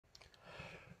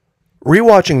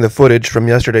Rewatching the footage from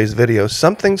yesterday's video,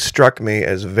 something struck me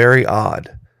as very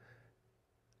odd.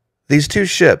 These two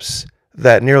ships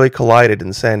that nearly collided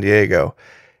in San Diego,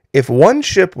 if one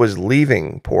ship was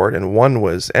leaving port and one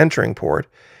was entering port,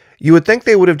 you would think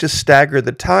they would have just staggered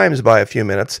the times by a few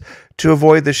minutes to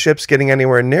avoid the ships getting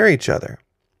anywhere near each other.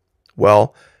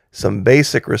 Well, some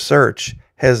basic research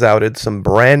has outed some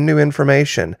brand new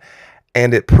information,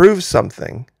 and it proves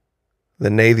something. The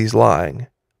Navy's lying.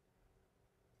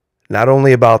 Not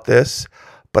only about this,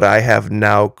 but I have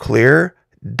now clear,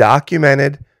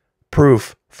 documented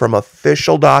proof from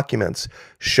official documents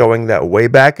showing that way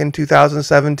back in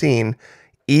 2017,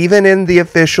 even in the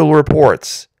official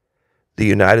reports, the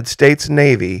United States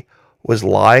Navy was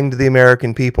lying to the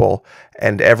American people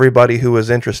and everybody who was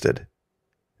interested.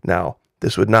 Now,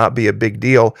 this would not be a big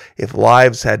deal if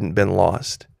lives hadn't been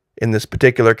lost. In this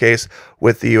particular case,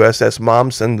 with the USS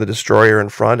Momsen, the destroyer in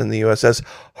front, and the USS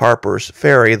Harper's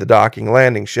Ferry, the docking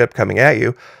landing ship, coming at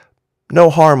you, no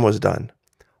harm was done.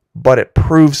 But it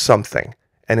proves something.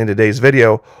 And in today's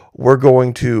video, we're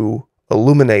going to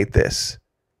illuminate this.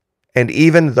 And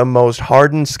even the most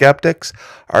hardened skeptics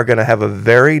are going to have a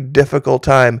very difficult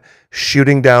time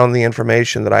shooting down the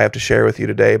information that I have to share with you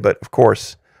today. But of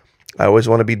course, I always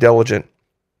want to be diligent.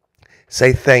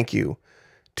 Say thank you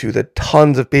to the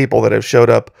tons of people that have showed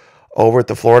up over at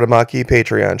the Florida Maquis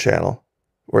Patreon channel,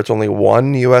 where it's only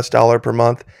 $1 per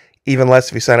month, even less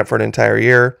if you sign up for an entire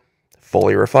year,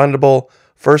 fully refundable,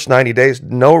 first 90 days,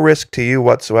 no risk to you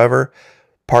whatsoever.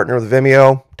 Partner with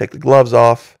Vimeo, take the gloves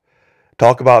off,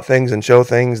 talk about things and show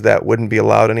things that wouldn't be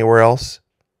allowed anywhere else.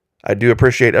 I do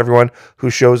appreciate everyone who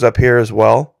shows up here as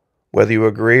well, whether you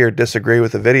agree or disagree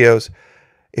with the videos.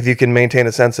 If you can maintain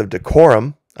a sense of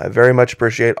decorum, I very much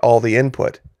appreciate all the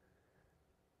input.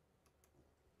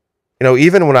 You know,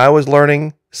 even when I was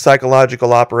learning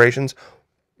psychological operations,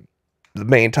 the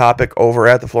main topic over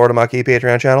at the Florida Maquis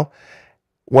Patreon channel,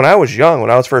 when I was young,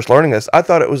 when I was first learning this, I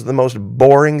thought it was the most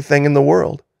boring thing in the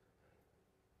world.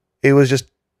 It was just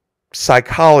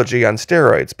psychology on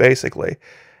steroids, basically.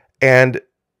 And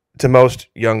to most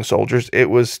young soldiers, it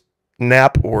was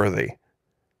nap-worthy.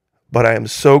 But I am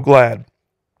so glad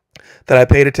that I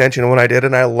paid attention when I did,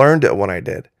 and I learned it when I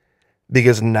did.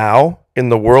 Because now, in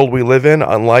the world we live in,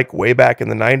 unlike way back in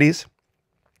the 90s,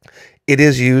 it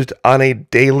is used on a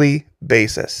daily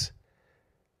basis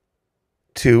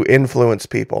to influence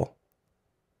people.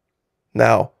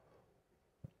 Now,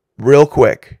 real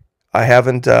quick, I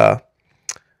haven't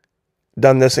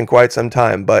done this in quite some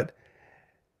time, but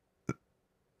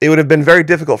it would have been very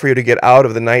difficult for you to get out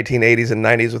of the 1980s and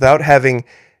 90s without having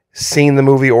seen the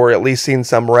movie, or at least seen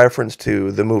some reference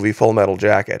to the movie Full Metal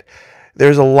Jacket.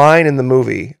 There's a line in the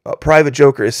movie, Private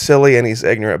Joker is silly and he's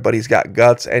ignorant, but he's got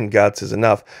guts, and guts is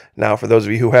enough. Now, for those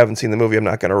of you who haven't seen the movie, I'm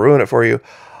not going to ruin it for you,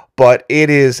 but it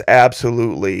is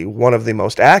absolutely one of the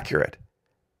most accurate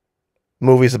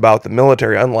movies about the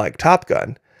military, unlike Top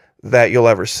Gun, that you'll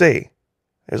ever see.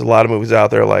 There's a lot of movies out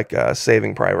there like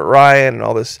Saving Private Ryan and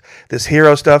all this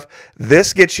hero stuff.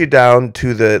 This gets you down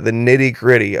to the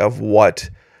nitty-gritty of what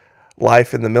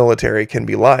life in the military can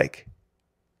be like.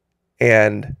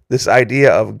 And this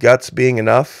idea of guts being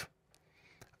enough,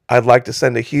 I'd like to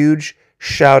send a huge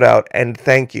shout out and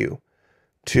thank you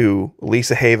to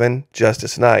Lisa Haven,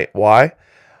 Justice Knight. Why?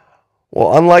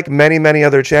 Well, unlike many, many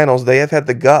other channels, they have had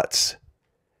the guts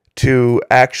to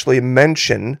actually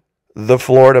mention the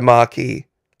Florida Maquis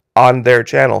on their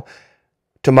channel.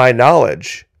 To my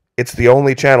knowledge, it's the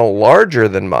only channel larger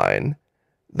than mine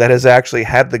that has actually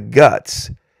had the guts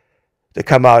to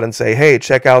come out and say, hey,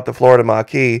 check out the Florida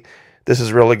Maquis. This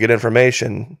is really good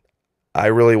information. I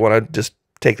really want to just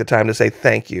take the time to say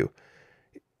thank you.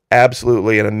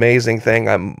 Absolutely an amazing thing.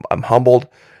 I'm humbled.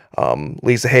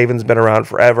 Lisa Haven's been around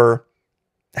forever.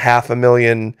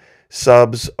 500,000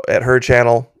 subs at her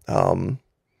channel.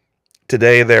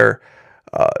 Today they're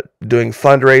doing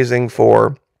fundraising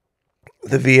for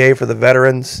the VA for the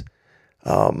veterans.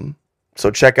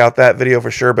 So check out that video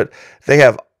for sure. But they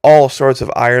have all sorts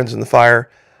of irons in the fire.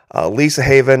 Lisa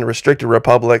Haven, Restricted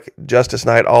Republic, Justice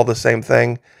Knight, all the same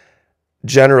thing.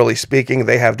 Generally speaking,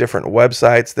 they have different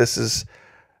websites. This is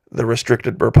the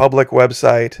Restricted Republic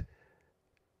website,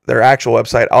 their actual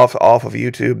website off of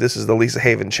YouTube. This is the Lisa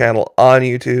Haven channel on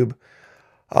YouTube.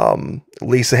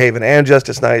 Lisa Haven and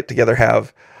Justice Knight together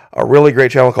have a really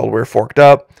great channel called We're Forked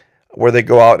Up, where they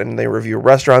go out and they review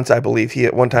restaurants. I believe he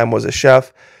at one time was a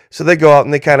chef. So they go out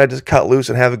and they kind of just cut loose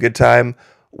and have a good time.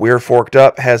 We're Forked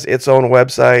Up has its own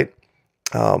website.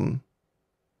 And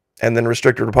then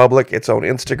Restricted Republic, its own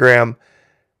Instagram.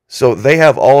 So they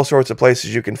have all sorts of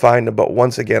places you can find them. But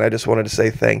once again, I just wanted to say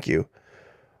thank you.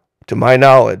 To my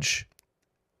knowledge,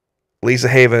 Lisa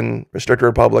Haven, Restricted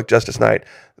Republic, Justice Knight,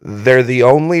 they're the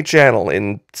only channel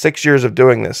in 6 years of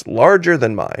doing this, larger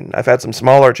than mine. I've had some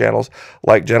smaller channels,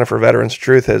 like Jennifer Veterans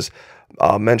Truth has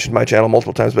mentioned my channel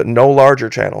multiple times, but no larger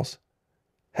channels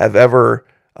have ever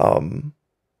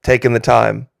taken the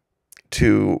time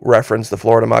to reference the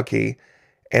Florida Maquis,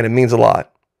 and it means a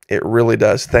lot. It really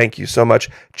does. Thank you so much.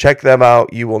 Check them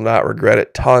out. You will not regret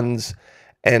it. Tons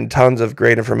and tons of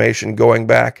great information going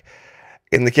back.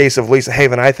 In the case of Lisa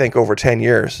Haven, I think over 10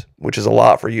 years, which is a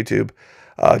lot for YouTube.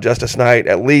 Justice Knight,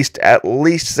 at least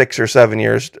 6 or 7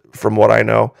 years from what I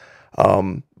know.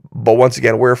 But once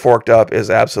again, We're Forked Up is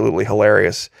absolutely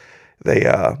hilarious. They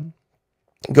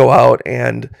go out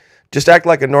and just act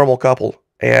like a normal couple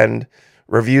and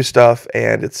review stuff,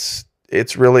 and it's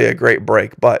really a great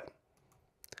break. But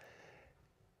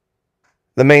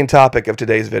the main topic of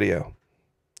today's video.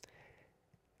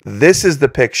 This is the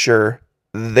picture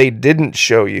they didn't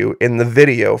show you in the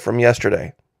video from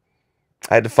yesterday.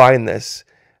 I had to find this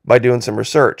by doing some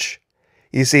research.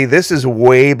 You see, this is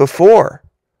way before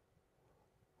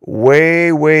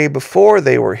they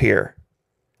were here.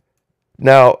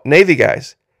 Now, Navy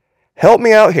guys, help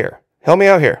me out here. Help me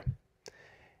out here.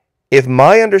 If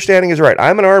my understanding is right,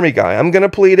 I'm an Army guy. I'm going to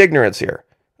plead ignorance here.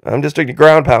 I'm just a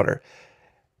ground pounder.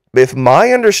 If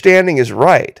my understanding is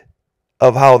right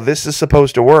of how this is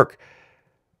supposed to work,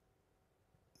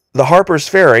 the Harper's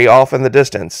Ferry off in the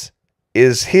distance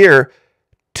is here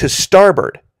to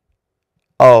starboard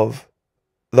of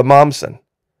the Momsen.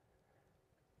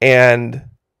 And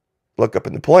look up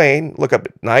in the plane, look up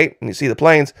at night, and you see the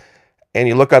planes, and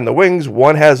you look on the wings,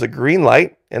 one has a green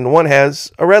light and one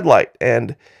has a red light.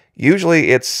 And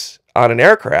usually it's on an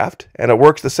aircraft, and it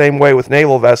works the same way with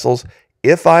naval vessels.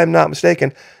 If I'm not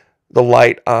mistaken, the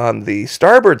light on the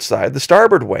starboard side, the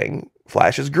starboard wing,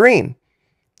 flashes green.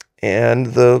 And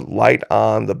the light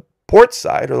on the port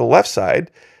side or the left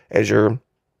side, as you're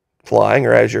flying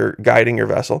or as you're guiding your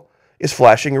vessel, is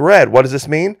flashing red. What does this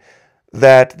mean?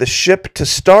 That the ship to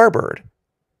starboard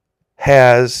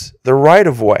has the right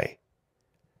of way.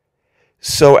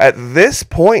 So at this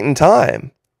point in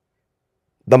time,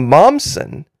 the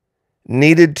Momsen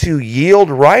needed to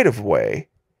yield right of way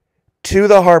to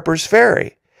the Harper's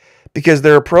Ferry because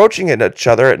they're approaching each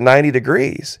other at 90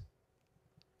 degrees.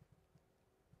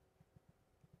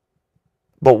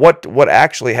 But what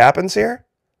actually happens here?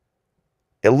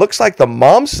 It looks like the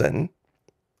Momsen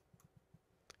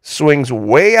swings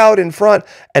way out in front,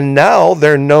 and now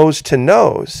they're nose to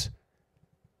nose.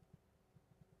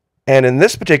 And in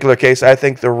this particular case, I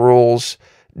think the rules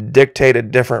dictate a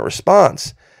different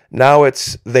response. Now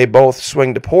it's they both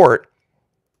swing to port,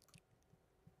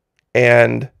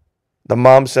 and the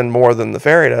Momsen more than the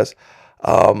ferry does.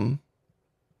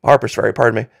 Harper's Ferry,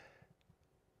 pardon me.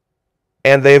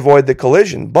 And they avoid the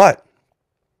collision. But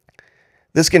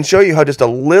this can show you how just a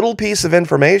little piece of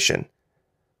information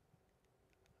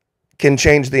can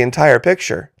change the entire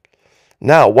picture.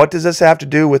 Now, what does this have to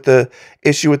do with the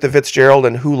issue with the Fitzgerald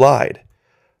and who lied?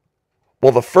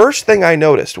 Well, the first thing I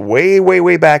noticed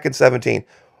way back in 17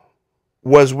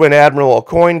 was when Admiral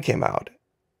O'Coin came out.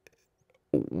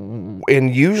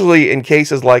 And usually in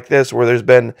cases like this where there's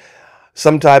been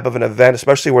some type of an event,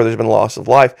 especially where there's been loss of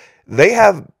life, they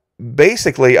have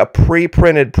basically a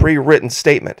pre-printed, pre-written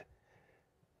statement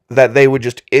that they would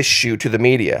just issue to the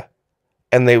media,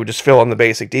 and they would just fill in the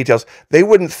basic details. They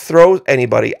wouldn't throw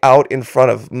anybody out in front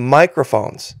of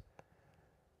microphones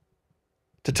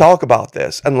to talk about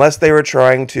this unless they were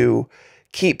trying to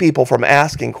keep people from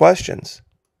asking questions.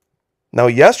 Now,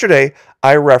 yesterday,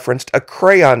 I referenced a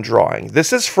crayon drawing.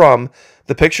 This is from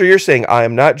the picture you're seeing. I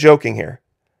am not joking here.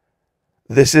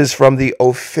 This is from the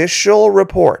official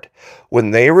report.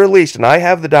 When they released, and I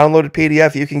have the downloaded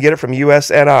PDF, you can get it from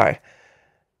USNI.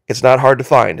 It's not hard to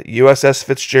find. USS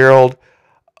Fitzgerald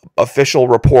official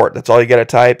report. That's all you got to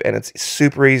type, and it's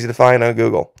super easy to find on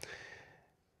Google.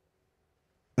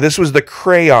 This was the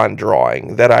crayon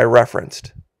drawing that I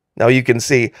referenced. Now you can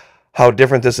see how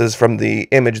different this is from the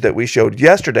image that we showed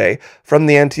yesterday from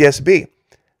the NTSB.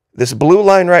 This blue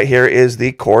line right here is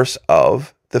the course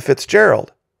of the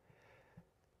Fitzgerald.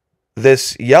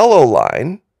 This yellow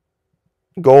line,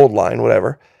 gold line,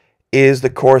 whatever, is the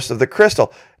course of the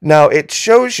Crystal. Now, it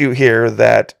shows you here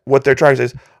that what they're trying to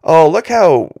say is, oh, look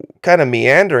how kind of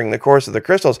meandering the course of the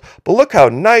Crystals, but look how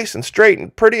nice and straight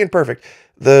and pretty and perfect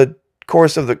the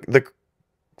course of the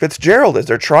Fitzgerald is.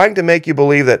 They're trying to make you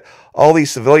believe that all these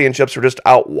civilian ships were just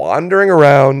out wandering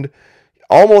around,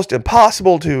 almost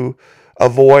impossible to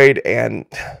avoid, and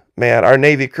man, our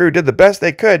Navy crew did the best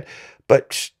they could,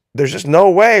 but there's just no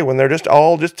way when they're just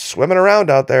all just swimming around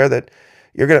out there that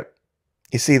you're going to...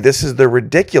 You see, this is the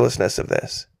ridiculousness of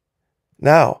this.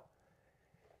 Now,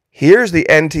 here's the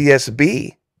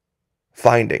NTSB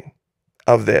finding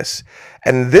of this.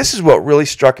 And this is what really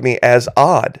struck me as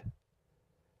odd.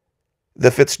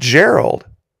 The Fitzgerald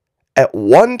at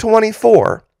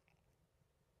 1:24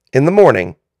 in the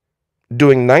morning,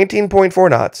 doing 19.4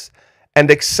 knots and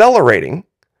accelerating,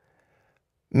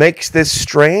 makes this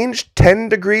strange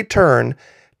 10-degree turn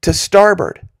to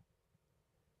starboard.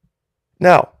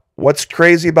 Now, what's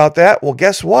crazy about that? Well,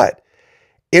 guess what?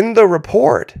 In the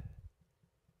report,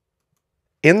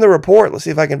 let's see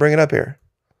if I can bring it up here,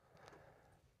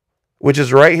 which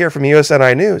is right here from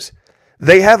USNI News.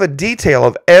 They have a detail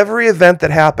of every event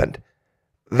that happened,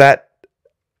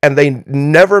 and they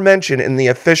never mention in the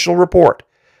official report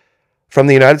from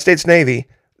the United States Navy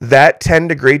that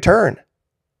 10-degree turn.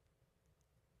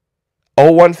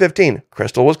 01:15,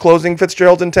 Crystal was closing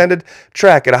Fitzgerald's intended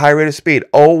track at a high rate of speed.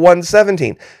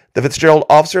 01:17, the Fitzgerald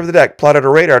officer of the deck plotted a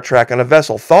radar track on a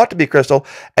vessel thought to be Crystal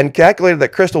and calculated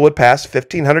that Crystal would pass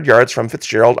 1,500 yards from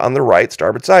Fitzgerald on the right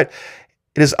starboard side.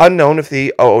 It is unknown if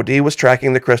the OOD was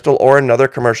tracking the Crystal or another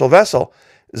commercial vessel.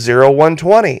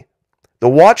 01:20, the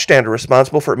watchstander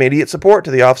responsible for immediate support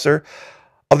to the officer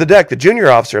of the deck, the junior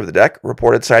officer of the deck,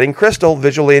 reported sighting Crystal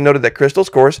visually and noted that Crystal's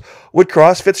course would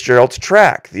cross Fitzgerald's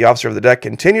track. The officer of the deck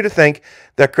continued to think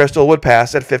that Crystal would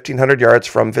pass at 1,500 yards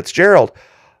from Fitzgerald.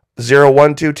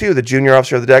 01:22, the junior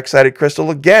officer of the deck sighted Crystal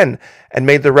again and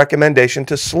made the recommendation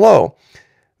to slow.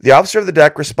 The officer of the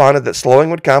deck responded that slowing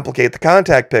would complicate the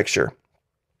contact picture.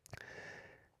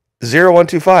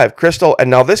 01:25, Crystal, and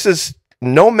now this is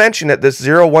no mention at this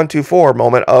 01:24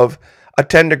 moment of a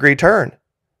 10-degree turn.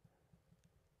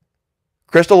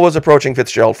 Crystal was approaching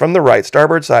Fitzgerald from the right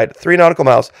starboard side, 3 nautical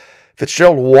miles.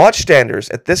 Fitzgerald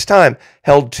watchstanders at this time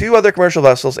held 2 other commercial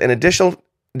vessels in addition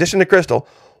to Crystal.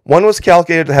 One was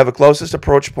calculated to have a closest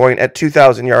approach point at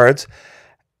 2,000 yards,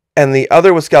 and the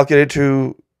other was calculated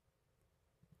to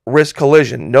risk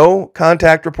collision. No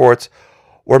contact reports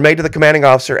were made to the commanding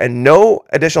officer, and no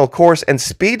additional course and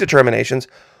speed determinations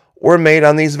were made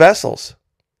on these vessels.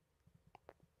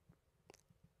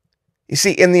 You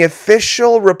see, in the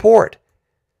official report,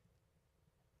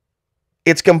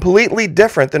 it's completely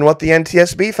different than what the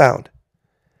NTSB found.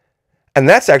 And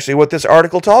that's actually what this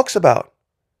article talks about.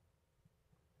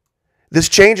 This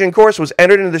change in course was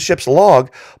entered into the ship's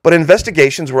log, but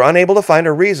investigations were unable to find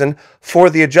a reason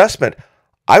for the adjustment.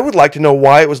 I would like to know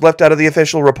why it was left out of the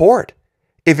official report.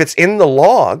 If it's in the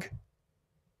log,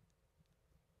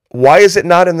 why is it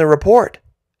not in the report?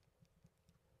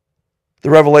 The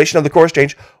revelation of the course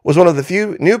change was one of the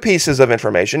few new pieces of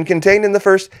information contained in the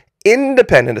first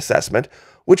independent assessment,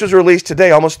 which was released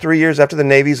today, almost 3 years after the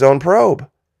Navy's own probe.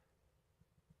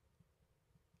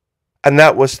 And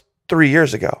that was 3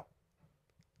 years ago.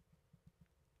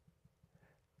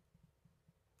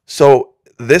 So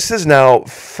this is now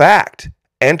fact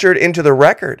entered into the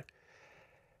record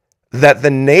that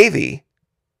the Navy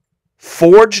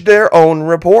forged their own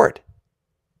report.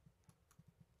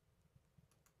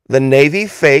 The Navy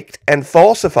faked and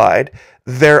falsified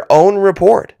their own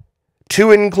report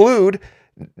to include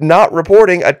not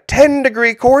reporting a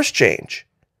 10-degree course change.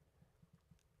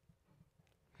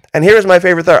 And here's my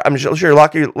favorite thought. I'm sure a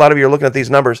lot of you are looking at these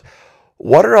numbers.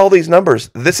 What are all these numbers?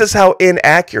 This is how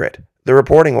inaccurate the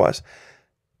reporting was.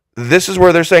 This is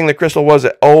where they're saying the Crystal was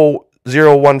at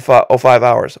 05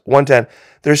 hours, 1:10.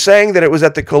 They're saying that it was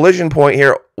at the collision point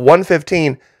here,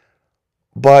 1:15,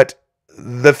 but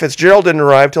the Fitzgerald didn't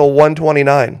arrive till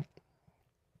 1:29.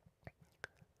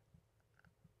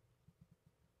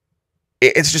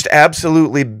 It's just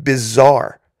absolutely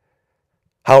bizarre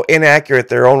how inaccurate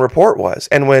their own report was.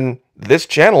 And when this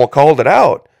channel called it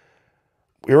out,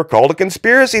 we were called a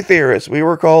conspiracy theorist. We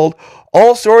were called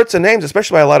all sorts of names,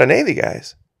 especially by a lot of Navy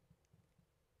guys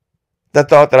that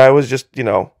thought that I was just,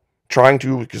 trying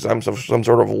to, because I'm some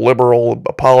sort of liberal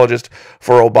apologist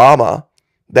for Obama,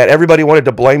 that everybody wanted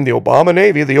to blame the Obama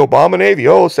Navy.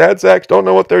 Oh, sad sacks don't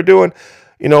know what they're doing.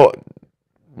 The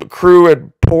crew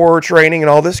had poor training and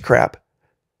all this crap.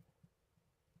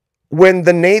 When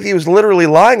the Navy was literally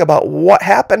lying about what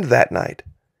happened that night.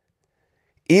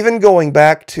 Even going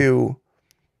back to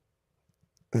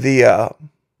the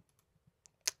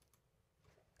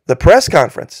press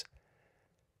conference,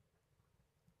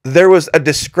 there was a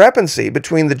discrepancy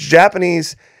between the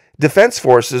Japanese defense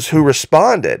forces who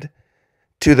responded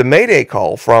to the Mayday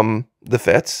call from the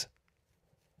Fitz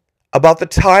about the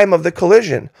time of the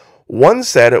collision. One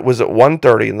said it was at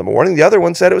 1:30 in the morning. The other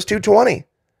one said it was 2:20.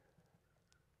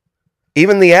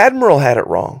 Even the Admiral had it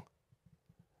wrong.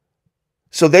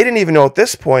 So they didn't even know at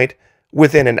this point,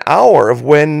 within an hour of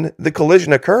when the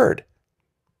collision occurred.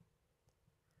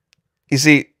 You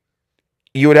see,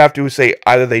 you would have to say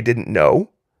either they didn't know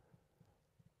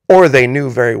or they knew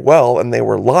very well and they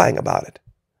were lying about it.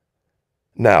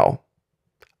 Now,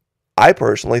 I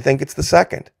personally think it's the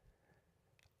second.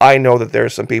 I know that there are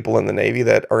some people in the Navy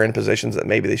that are in positions that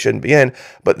maybe they shouldn't be in,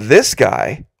 but this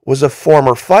guy was a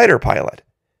former fighter pilot,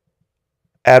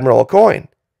 Admiral Coyne.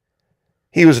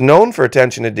 He was known for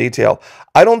attention to detail.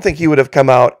 I don't think he would have come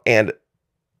out and,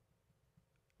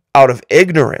 out of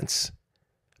ignorance,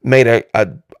 made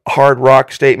a hard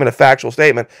rock statement, a factual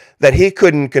statement, that he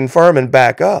couldn't confirm and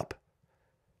back up.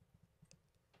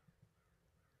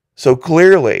 So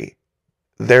clearly,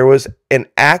 there was an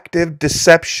active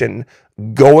deception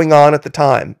going on at the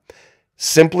time,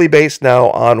 simply based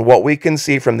now on what we can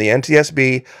see from the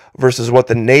NTSB versus what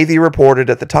the Navy reported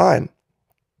at the time.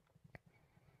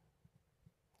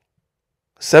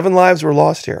 7 lives were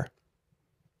lost here.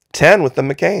 10 with the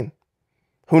McCain.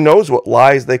 Who knows what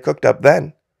lies they cooked up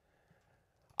then?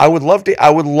 I would love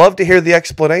to hear the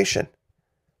explanation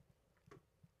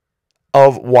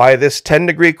of why this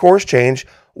 10-degree course change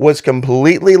was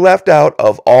completely left out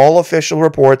of all official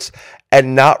reports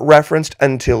and not referenced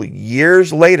until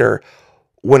years later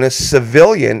when a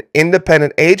civilian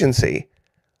independent agency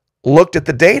looked at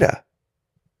the data.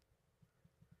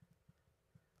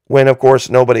 When, of course,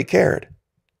 nobody cared.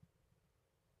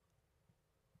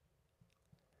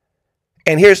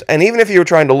 And even if you were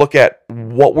trying to look at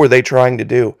what were they trying to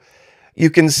do, you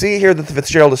can see here that the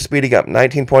Fitzgerald is speeding up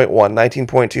 19.1,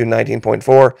 19.2,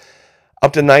 19.4,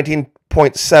 up to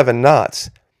 19.7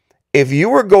 knots. If you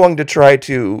were going to try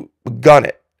to gun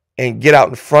it and get out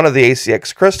in front of the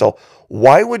ACX Crystal,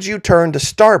 why would you turn to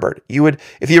starboard?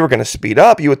 If you were going to speed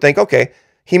up, you would think, okay,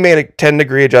 he made a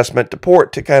 10-degree adjustment to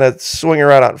port to kind of swing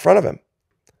her out in front of him.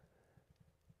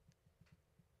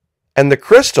 And the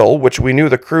Crystal, which we knew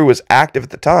the crew was active at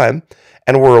the time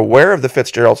and were aware of the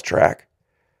Fitzgerald's track,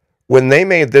 when they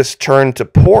made this turn to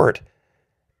port,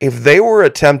 if they were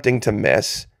attempting to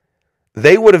miss,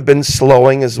 they would have been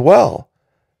slowing as well.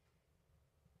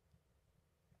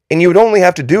 And you would only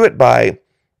have to do it by,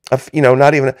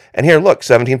 not even, and here, look,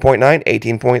 17.9,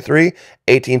 18.3,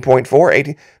 18.4,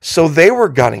 18. So they were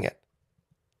gunning it.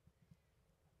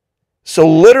 So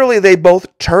literally they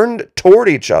both turned toward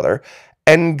each other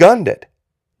and gunned it.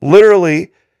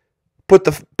 Literally put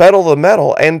the pedal to the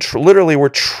metal and literally were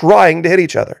trying to hit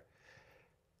each other.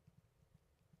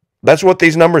 That's what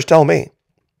these numbers tell me.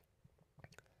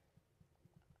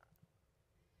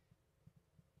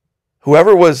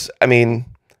 Whoever was,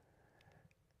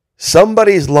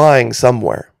 somebody's lying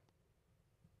somewhere.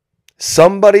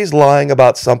 Somebody's lying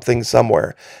about something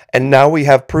somewhere. And now we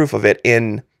have proof of it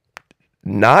in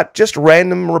not just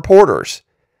random reporters.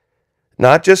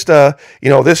 Not just,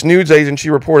 this news agency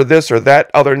reported this or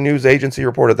that other news agency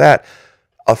reported that.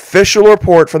 Official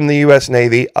report from the U.S.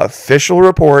 Navy, official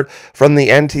report from the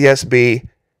NTSB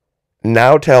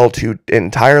now tell two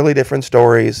entirely different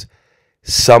stories.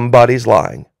 Somebody's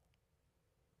lying.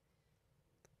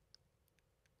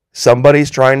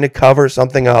 Somebody's trying to cover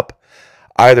something up.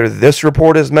 Either this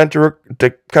report is meant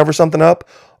to cover something up,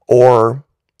 or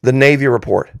the Navy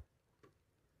report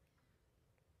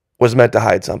was meant to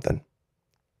hide something.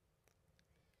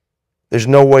 There's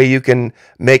no way you can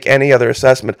make any other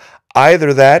assessment.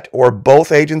 Either that or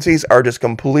both agencies are just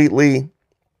completely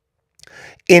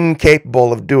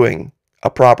incapable of doing a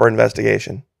proper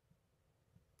investigation.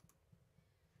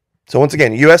 So once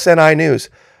again, USNI News.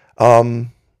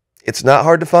 It's not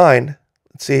hard to find.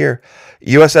 Let's see here.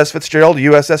 USS Fitzgerald,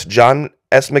 USS John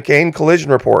S. McCain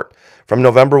collision report from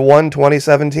November 1,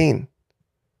 2017.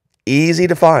 Easy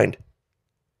to find.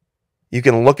 You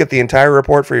can look at the entire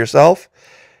report for yourself.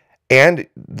 And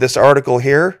this article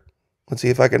here, let's see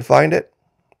if I can find it.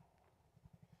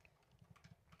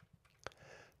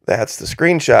 That's the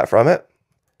screenshot from it.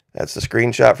 That's the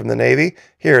screenshot from the Navy.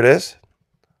 Here it is.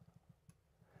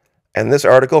 And this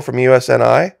article from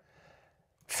USNI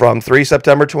from 3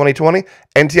 September 2020,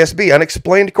 NTSB,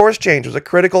 unexplained course change was a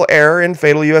critical error in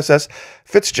fatal USS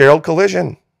Fitzgerald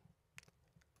collision.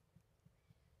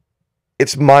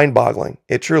 It's mind-boggling.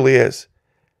 It truly is.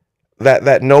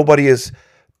 That nobody is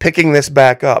picking this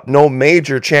back up. No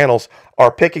major channels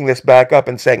are picking this back up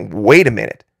and saying, wait a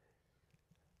minute.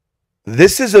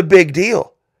 This is a big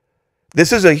deal.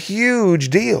 This is a huge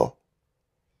deal.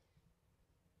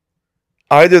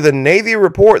 Either the Navy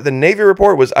report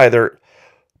was either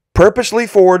purposely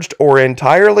forged or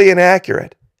entirely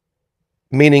inaccurate,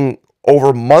 meaning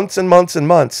over months and months and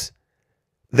months,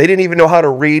 they didn't even know how to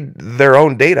read their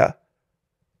own data.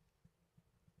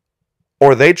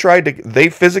 Or they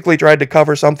physically tried to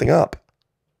cover something up.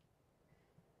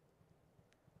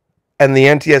 And the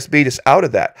NTSB just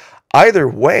outed that. Either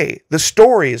way, the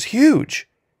story is huge.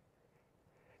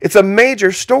 It's a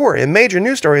major story, a major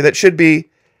news story that should be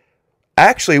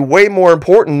actually way more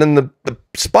important than the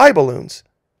spy balloons.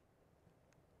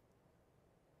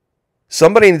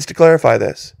 Somebody needs to clarify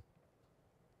this.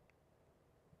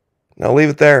 And I'll leave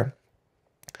it there.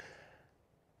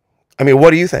 I mean,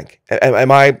 what do you think?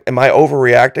 Am I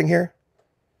overreacting here?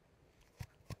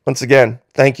 Once again,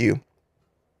 thank you,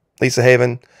 Lisa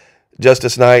Haven,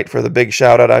 Justice Knight, for the big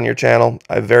shout out on your channel.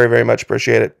 I very, very much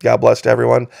appreciate it. God bless to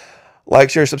everyone. Like,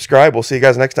 share, subscribe. We'll see you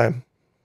guys next time.